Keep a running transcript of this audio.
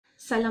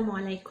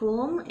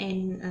Assalamualaikum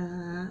and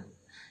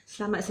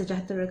selamat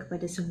sejahtera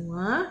kepada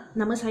semua.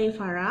 Nama saya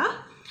Farah.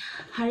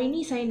 Hari ini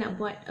saya nak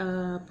buat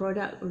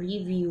produk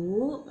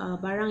review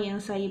barang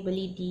yang saya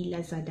beli di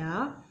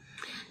Lazada.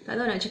 Tak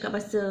tahu nak cakap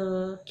bahasa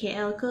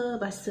KL ke,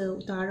 bahasa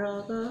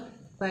utara ke.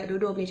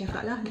 Dua-dua boleh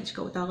cakap lah. Nak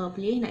cakap utara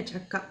boleh, nak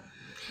cakap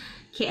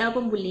KL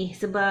pun boleh.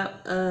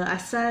 Sebab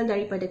asal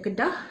daripada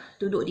Kedah,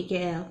 duduk di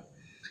KL.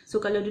 So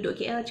kalau duduk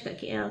KL, cakap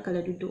KL.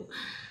 Kalau duduk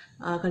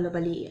kalau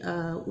balik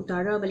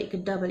utara, balik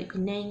Kedah, balik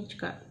Penang,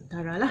 cakap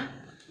utara lah.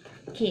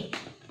 Okay.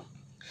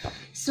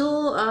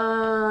 So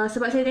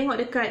sebab saya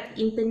tengok dekat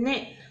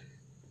internet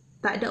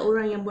tak ada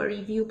orang yang buat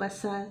review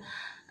pasal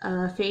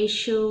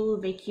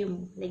facial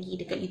vacuum lagi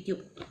dekat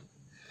YouTube.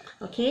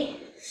 Okay.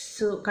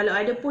 So kalau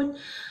ada pun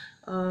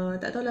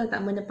tak tahulah,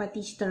 tak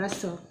menepati cita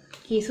rasa.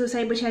 Okay. So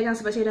saya bercadang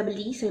sebab saya dah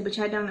beli. Saya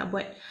bercadang nak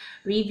buat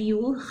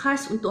review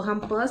khas untuk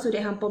hampa, so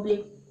that hampa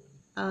boleh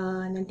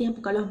nanti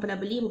kalau hampa nak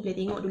beli, boleh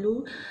tengok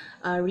dulu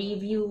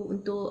review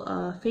untuk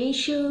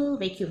facial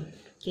vacuum.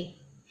 Okay.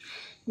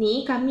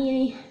 Ni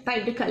kami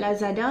type dekat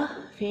Lazada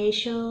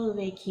facial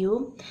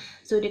vacuum.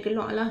 So dia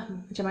keluar lah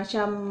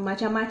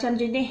macam-macam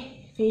jenis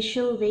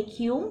facial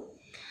vacuum.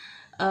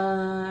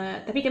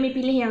 Tapi kami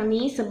pilih yang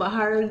ni sebab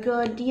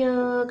harga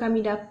dia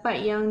kami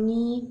dapat yang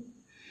ni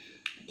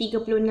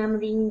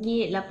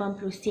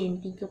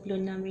RM36.80.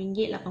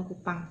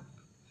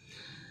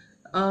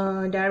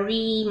 RM36.80.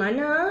 Dari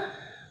mana?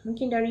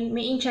 Mungkin dari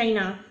made in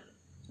China.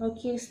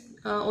 Okay,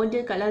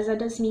 order kat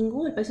Lazada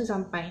seminggu, lepas tu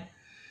sampai.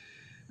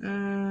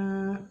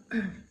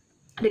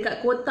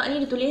 Dekat kotak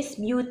ni dia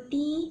tulis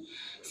Beauty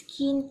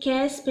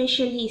Skincare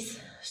Specialist,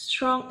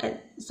 Strong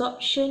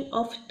Absorption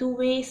of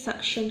Two-Way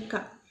Suction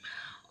Cup,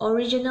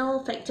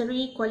 Original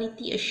Factory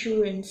Quality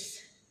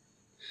Assurance,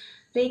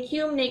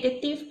 Vacuum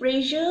Negative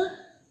Pressure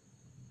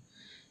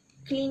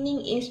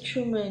Cleaning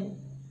Instrument,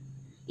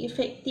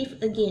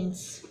 Effective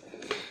Against.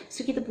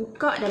 So kita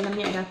buka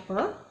dalamnya ada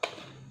apa.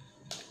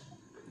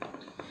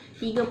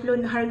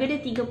 Harga dia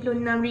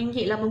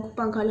RM36.80.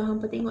 Kalau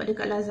hampa tengok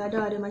dekat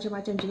Lazada ada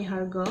macam-macam jenis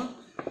harga.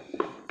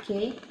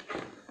 Okay.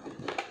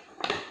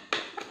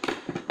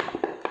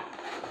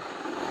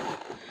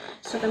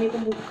 So kami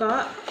pun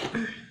buka.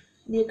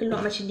 Dia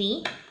keluar macam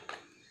ni.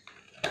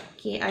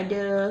 Okay,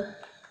 ada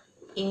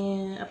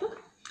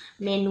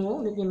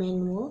manual. Dia punya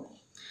manual.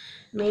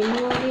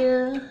 Manual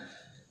dia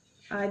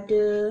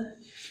ada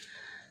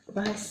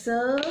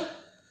bahasa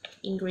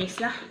Inggeris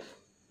lah.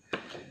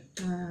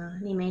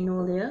 Ni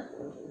manual dia,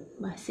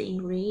 bahasa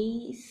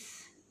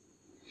Inggeris.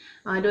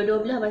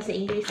 Dua-dua belah bahasa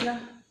Inggeris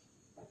lah.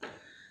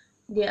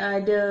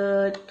 Dia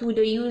ada to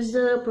the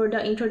user,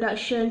 product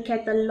introduction,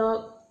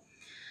 catalog,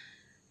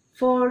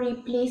 for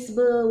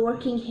replaceable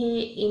working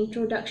head,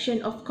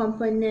 introduction of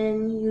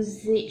component,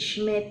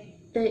 usage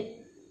method,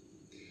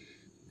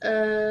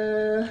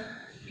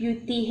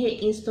 beauty head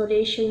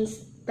installation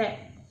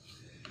step,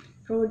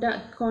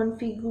 product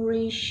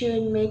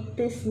configuration,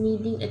 methods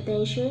needing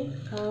attention,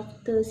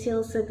 after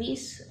sales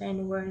service,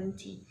 and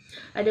warranty.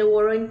 Ada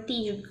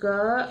warranty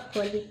juga,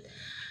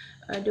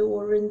 ada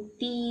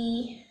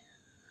warranty,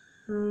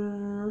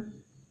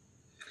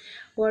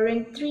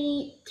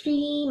 warranty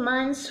 3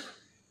 months,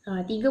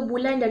 3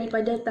 bulan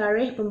daripada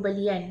tarikh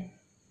pembelian.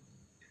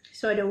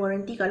 So ada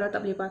warranty, kalau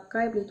tak boleh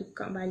pakai boleh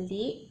tukar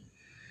balik.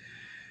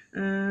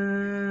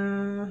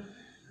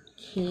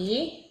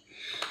 Okay.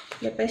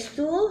 Lepas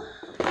tu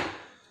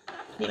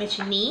dia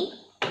macam ni.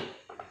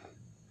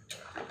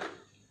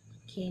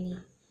 Okay, ni.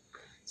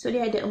 So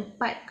dia ada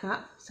 4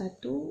 kap.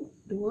 1,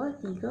 2,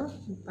 3,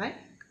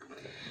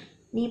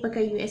 4. Ni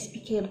pakai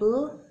USB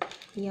cable.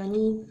 Yang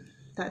ni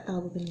tak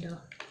tahu apa benda.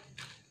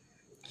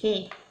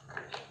 Okay.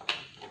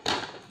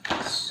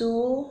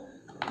 So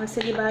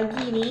masa dia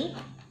bagi ni,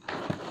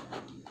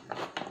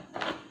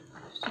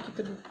 so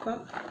kita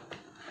buka.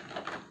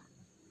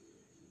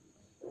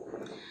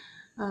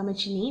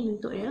 Macam ni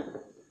bentuk dia.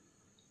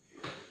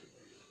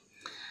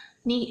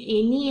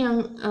 Ini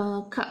yang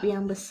cup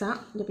yang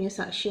besar, dia punya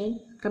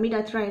suction. Kami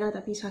dah try lah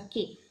tapi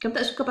sakit. Kami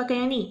tak suka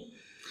pakai yang ni.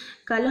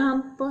 Kalau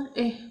hampa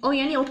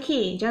yang ni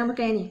okey, jangan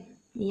pakai yang ni.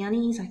 Yang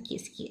ni sakit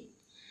sikit.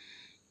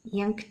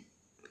 Yang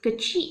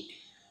kecil,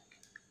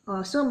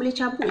 so boleh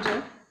cabut je.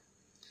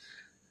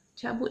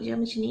 Cabut je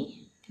macam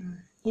ni.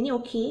 Yang ni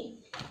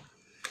okey.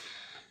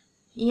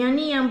 Yang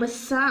ni yang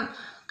besar,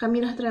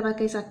 kami dah try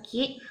pakai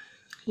sakit.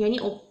 Yang ni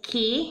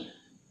okey.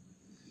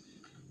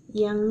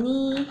 Yang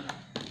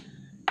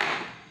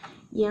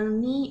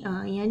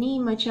ni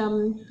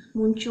macam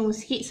muncung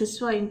sikit,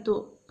 sesuai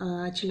untuk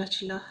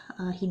celah-celah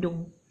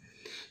hidung.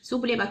 So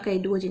boleh pakai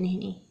dua jenis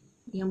ni,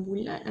 yang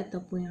bulat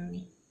ataupun yang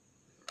ni.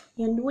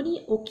 Yang dua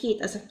ni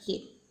okey, tak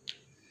sakit.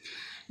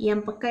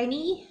 Yang pakai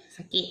ni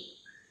sakit.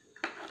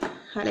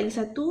 Lagi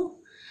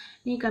satu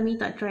ni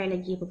kami tak try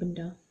lagi apa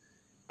benda.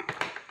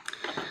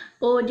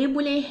 Dia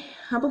boleh,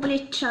 hampa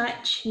boleh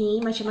charge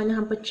ni macam mana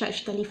hampa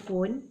charge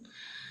telefon.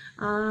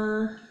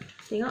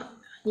 Tengok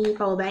ni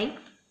power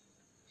bank.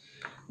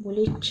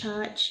 Boleh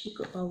charge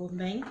ikut power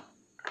bank.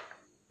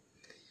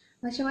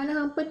 Macam mana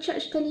hampa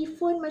charge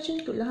telefon, macam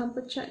tu lah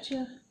hampa charge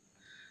je.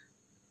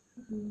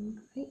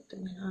 Baik,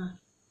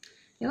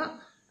 tengok.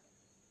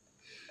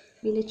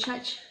 Bila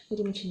charge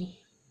jadi macam ni.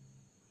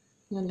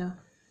 Nyala.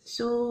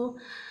 So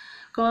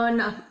kalau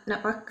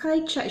nak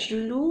pakai, charge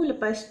dulu,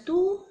 lepas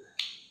tu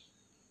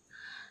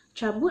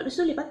cabut, lepas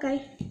tu boleh pakai.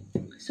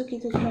 So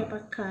kita try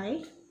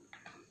pakai.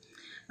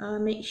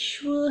 Make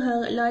sure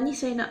lah ni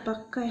saya nak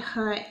pakai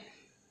hat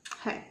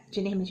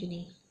jenis macam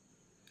ni.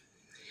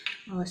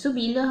 So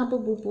bila hampa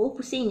bubuh,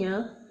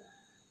 pusingnya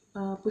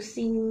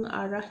pusing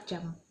arah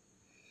jam.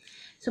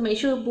 So make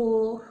sure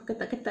bubuh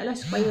ketat-ketat lah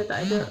supaya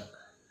tak ada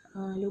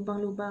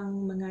lubang-lubang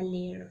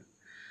mengalir.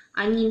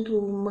 Angin tu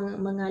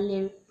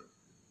mengalir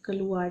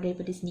keluar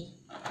daripada sini.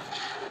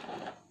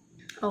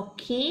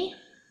 Okay.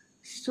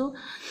 So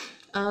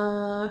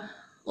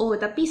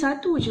tapi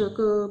satu je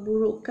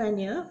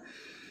keburukannya,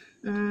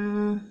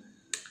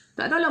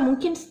 tak tahulah,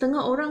 mungkin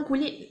setengah orang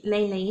kulit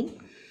lain-lain,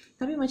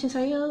 tapi macam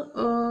saya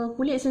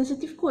kulit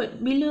sensitif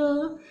kot.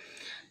 Bila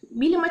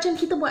macam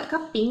kita buat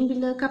cupping,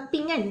 bila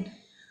cupping kan,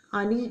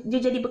 dia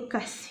jadi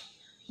bekas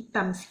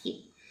hitam sikit.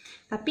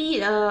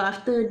 Tapi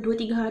after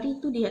 2-3 hari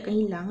tu dia akan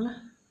hilang lah.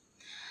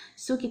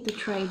 So kita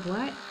try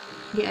buat.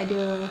 Dia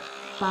ada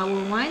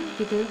power 1.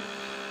 Kita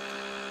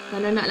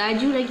kalau nak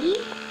laju lagi,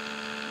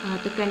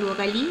 tekan 2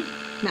 kali.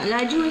 Nak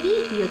laju lagi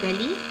 3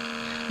 kali.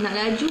 Nak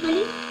laju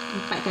lagi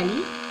 4 kali.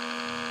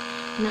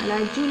 Nak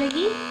laju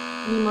lagi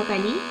 5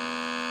 kali.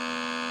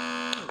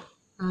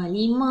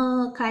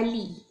 5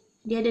 kali.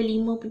 Dia ada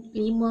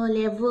 5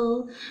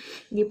 level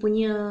dia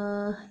punya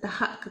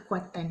tahap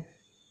kekuatan.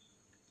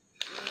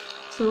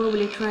 So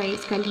boleh try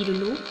sekali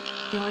dulu.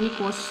 Yang ni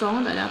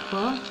kosong, tak ada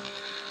apa.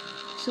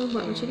 So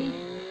buat macam ni.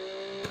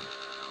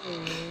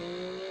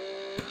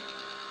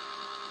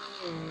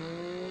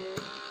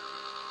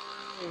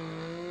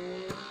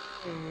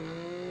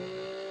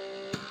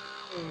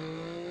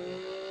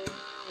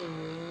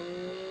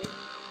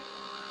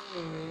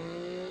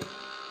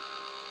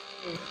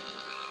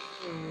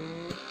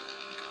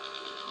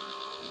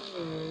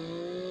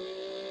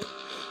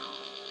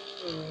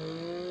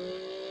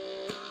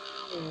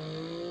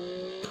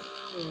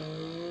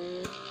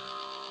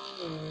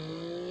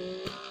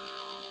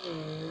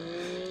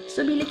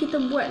 So bila kita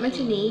buat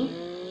macam ni,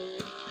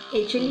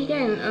 actually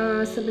kan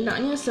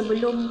sebenarnya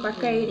sebelum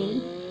pakai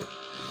ni,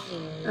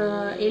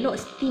 elok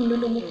steam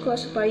dulu muka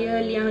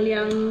supaya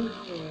liang-liang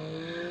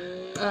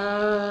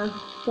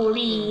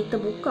pori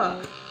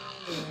terbuka.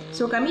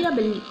 So kami dah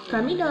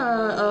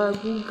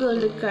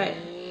Google dekat,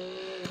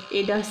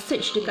 dah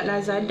search dekat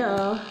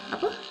Lazada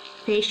apa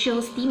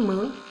facial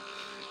steamer.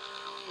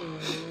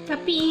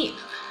 Tapi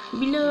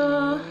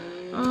bila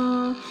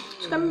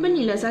so kami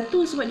belilah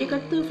satu sebab dia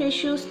kata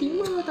facial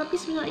steamer, tapi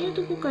sebenarnya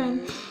tu bukan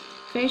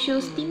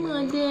facial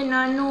steamer, dia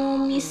nano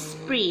mist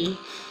spray.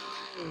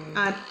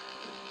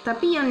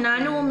 Tapi yang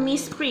nano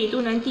mist spray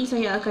tu nanti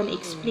saya akan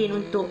explain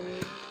untuk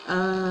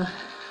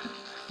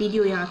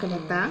video yang akan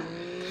datang.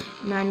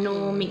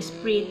 Nano mist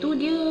spray tu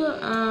dia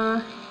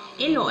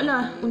elok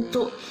lah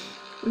untuk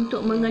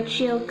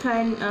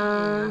mengecilkan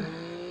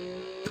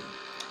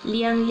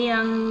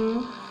liang-liang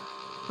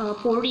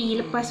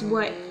pori lepas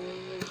buat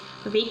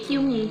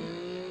vacuum ni.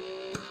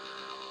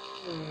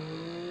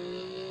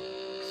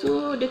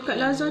 So dekat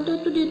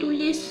Lazada tu dia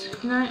tulis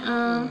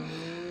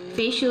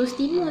facial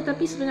steamer,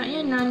 tapi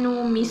sebenarnya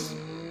nano mist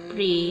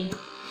spray.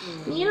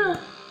 Ni lah.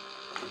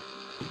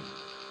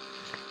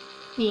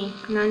 Ni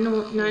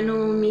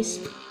nano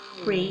mist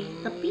spray,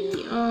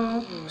 tapi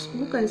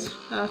bukan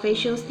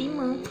facial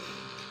steamer.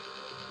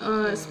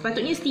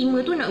 Sepatutnya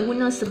steamer tu nak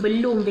guna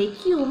sebelum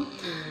vacuum.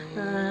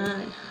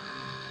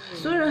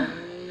 So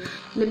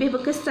lebih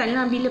berkesan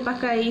lah bila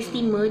pakai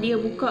steamer, dia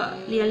buka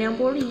liang-liang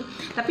pori.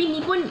 Tapi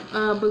ni pun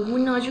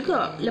berguna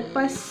juga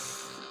lepas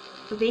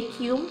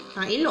vacuum.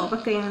 Elok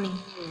pakai yang ni,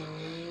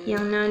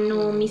 yang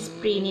nano mist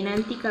spray ni.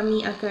 Nanti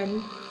kami akan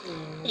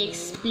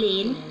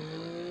explain.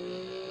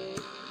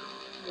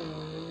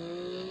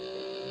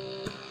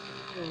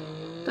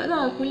 Tak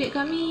tahu, kulit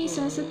kami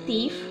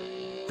sensitif,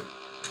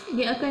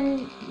 dia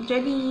akan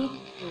jadi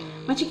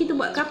macam kita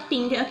buat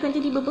cupping, dia akan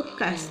jadi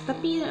berbekas.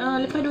 Tapi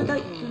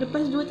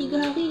lepas 2-3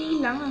 hari dia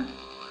hilang lah.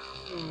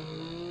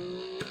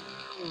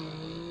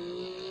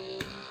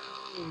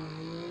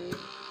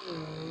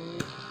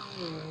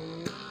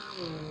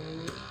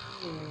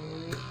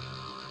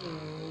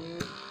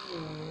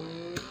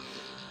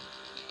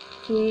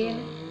 Okay,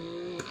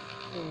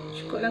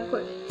 cukup lah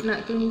kot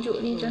nak tunjuk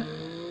ni je.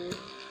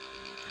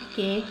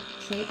 Okay,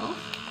 saya off.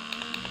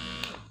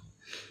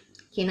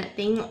 Okay, nak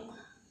tengok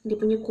dia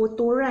punya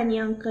kotoran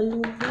yang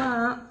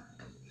keluar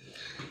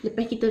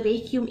lepas kita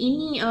vacuum.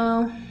 Ini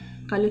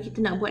kalau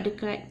kita nak buat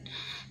dekat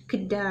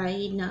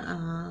kedai, nak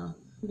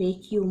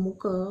vacuum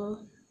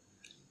muka,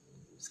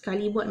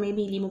 sekali buat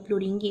maybe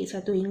RM50,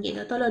 RM1.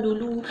 Tak tahulah,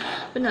 dulu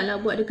pernah lah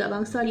buat dekat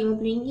Bangsa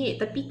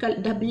RM50. Tapi kalau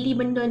dah beli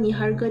benda ni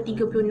harga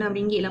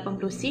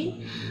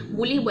RM36.80,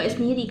 boleh buat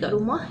sendiri kat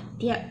rumah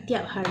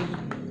tiap hari.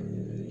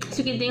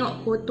 So kita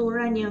tengok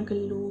kotoran yang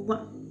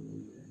keluar.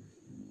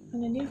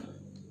 Mana dia?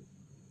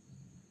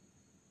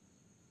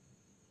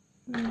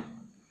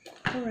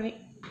 Alright.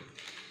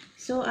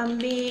 So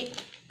ambil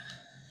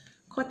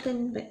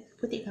cotton bag,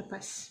 putih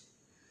kapas.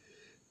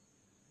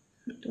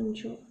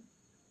 Tunjuk.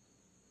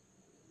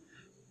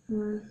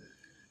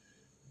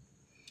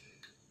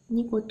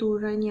 Ni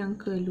kotoran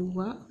yang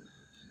keluar.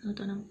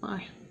 Tak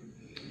nampak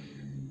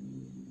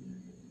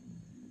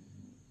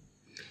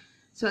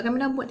sebab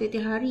kami dah buat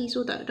tiap-tiap hari,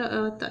 so tak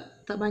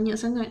banyak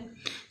sangat.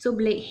 So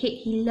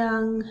blackhead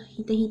hilang,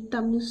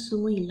 hitam-hitam tu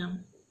semua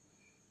hilang.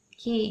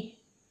 Okay.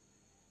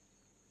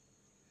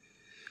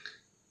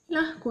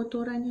 Lah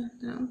kotorannya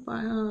tak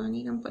nampak.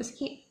 Ni nampak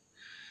sikit.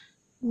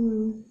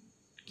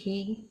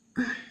 Okay.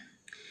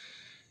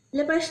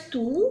 Lepas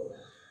tu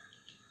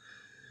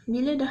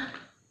bila dah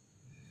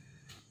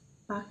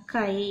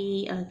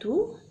pakai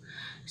tu,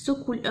 so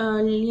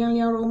yang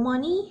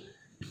aroma ni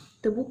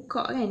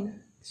terbuka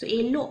kan. So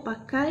elok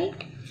pakai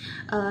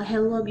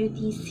Helwa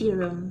Beauty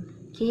Serum.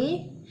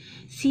 Okay.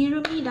 Serum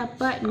ni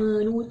dapat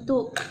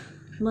menutup,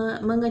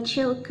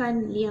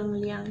 mengecilkan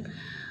liang-liang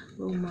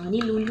rumah.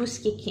 Ni Lulus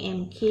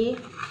KKM. Okay.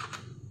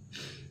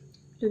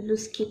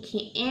 Lulus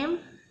KKM.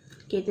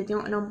 Okay, kita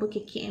tengok nombor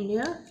KKM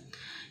dia.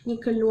 Ni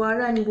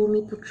keluaran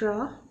Bumi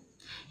Putra.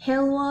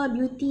 Helwa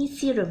Beauty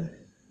Serum.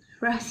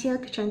 Rahsia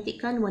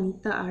kecantikan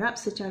wanita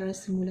Arab secara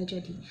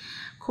semulajadi.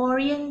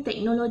 Korean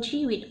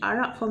technology with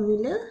Arab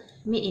formula,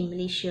 made in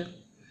Malaysia.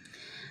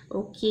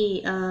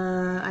 Okay,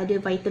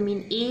 ada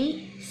vitamin A,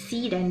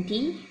 C dan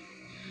D.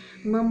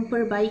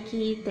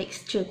 Memperbaiki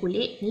tekstur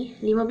kulit. Ni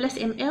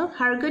 15 ml.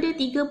 Harga dia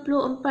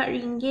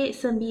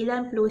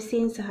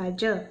RM34.90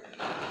 sahaja.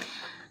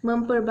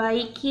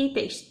 Memperbaiki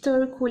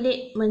tekstur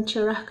kulit,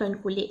 mencerahkan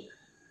kulit.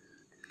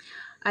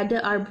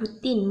 Ada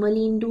arbutin,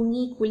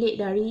 melindungi kulit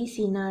dari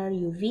sinar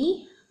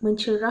UV,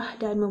 mencerah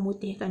dan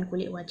memutihkan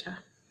kulit wajah.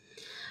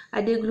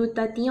 Ada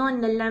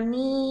glutathione dalam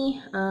ni,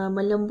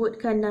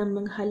 melembutkan dan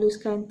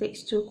menghaluskan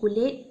tekstur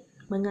kulit,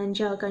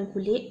 menganjalkan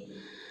kulit,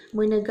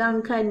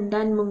 menegangkan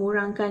dan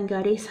mengurangkan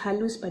garis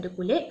halus pada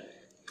kulit.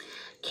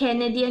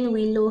 Canadian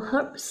willow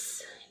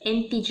herbs,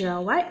 anti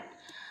jerawat,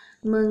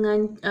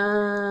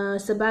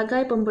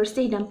 sebagai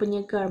pembersih dan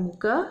penyegar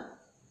muka.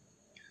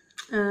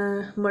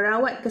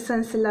 Merawat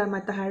kesan selar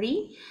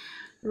matahari,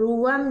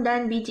 ruam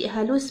dan biji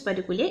halus pada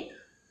kulit,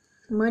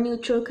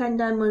 menetralkan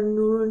dan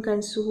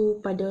menurunkan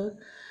suhu pada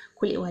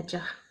kulit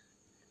wajah.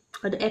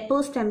 Ada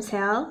apple stem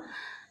cell,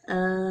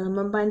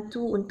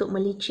 membantu untuk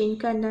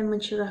melicinkan dan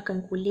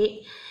mencerahkan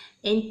kulit,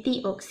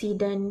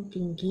 antioksidan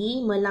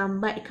tinggi,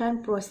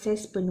 melambatkan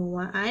proses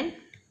penuaan,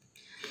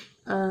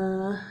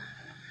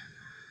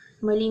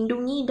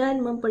 melindungi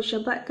dan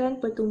mempercepat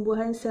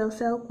pertumbuhan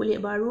sel-sel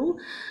kulit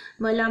baru,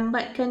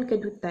 melambatkan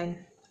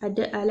kedutan.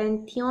 Ada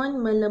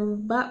allantoin,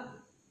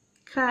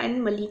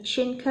 melembabkan,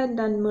 melicinkan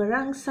dan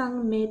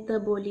merangsang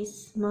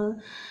metabolisme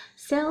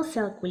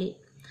sel-sel kulit,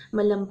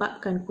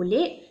 melembabkan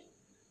kulit,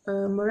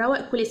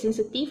 merawat kulit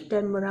sensitif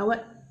dan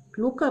merawat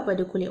luka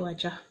pada kulit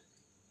wajah.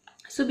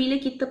 So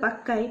bila kita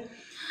pakai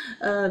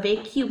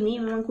vacuum ni,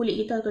 memang kulit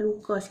kita akan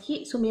luka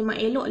sikit. So memang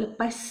elok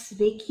lepas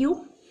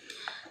vacuum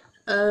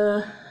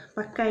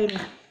pakai ni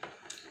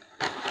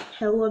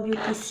Helwa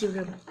Beauty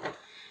Serum.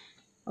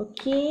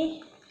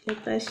 Okay,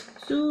 lepas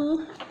tu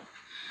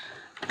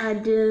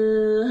ada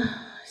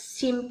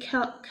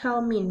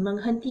Calmin,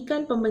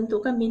 menghentikan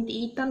pembentukan bintik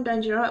hitam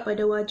dan jerawat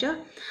pada wajah,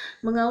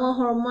 mengawal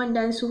hormon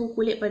dan suhu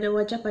kulit pada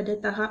wajah pada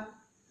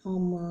tahap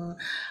normal.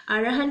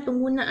 Arahan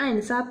penggunaan: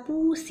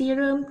 sapu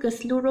serum ke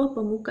seluruh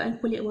permukaan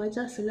kulit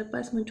wajah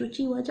selepas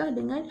mencuci wajah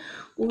dengan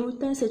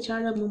urutan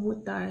secara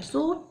memutar.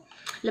 So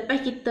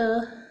lepas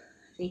kita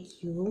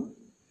vacuum,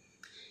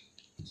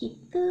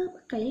 kita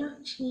pakailah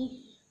macam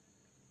ni.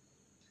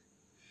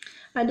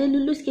 Ada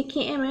Lulus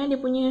KKM, dia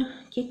punya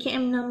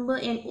KKM number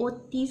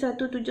NOT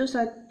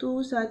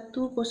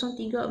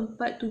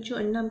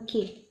 171103476K.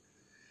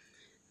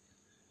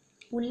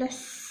 Ulas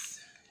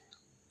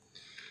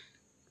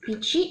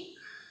picit.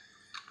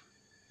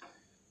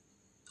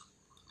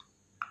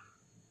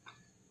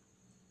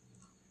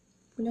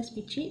 Ulas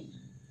picit.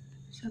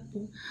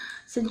 Sapu.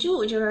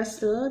 Sejuk je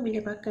rasa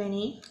bila pakai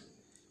ni.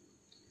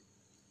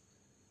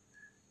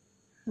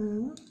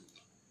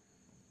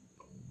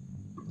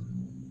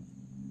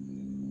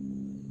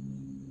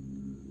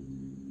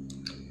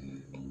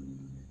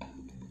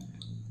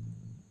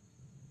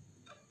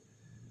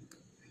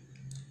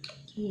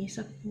 Okay,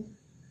 sapu.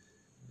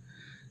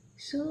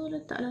 So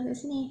letaklah kat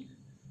sini.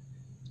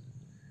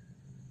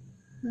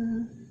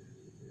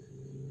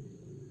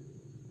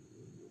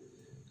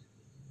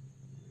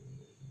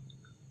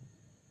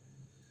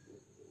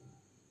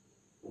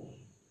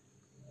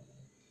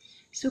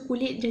 So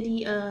kulit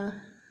jadi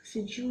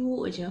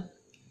sejuk aja.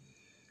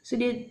 So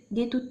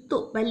dia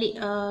tutup balik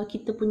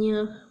kita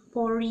punya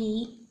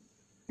pori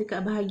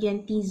dekat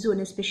bahagian T-zone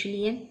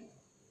especially kan.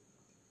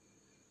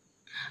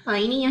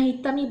 Ini yang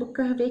hitam ni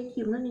bekas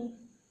vacuum lah ni.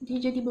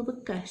 Dia jadi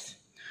berbekas.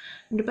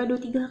 Lepas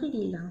 2-3 hari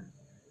dia hilang.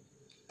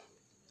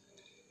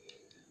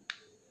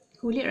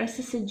 Kulit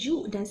rasa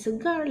sejuk dan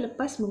segar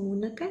lepas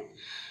menggunakan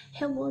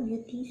Helwa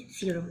Beauty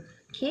Serum.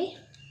 Okay.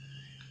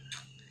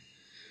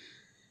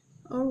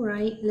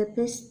 Alright,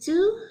 lepas tu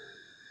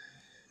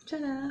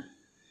Cara.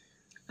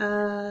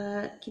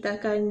 kita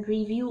akan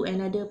review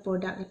another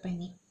product lepas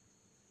ni.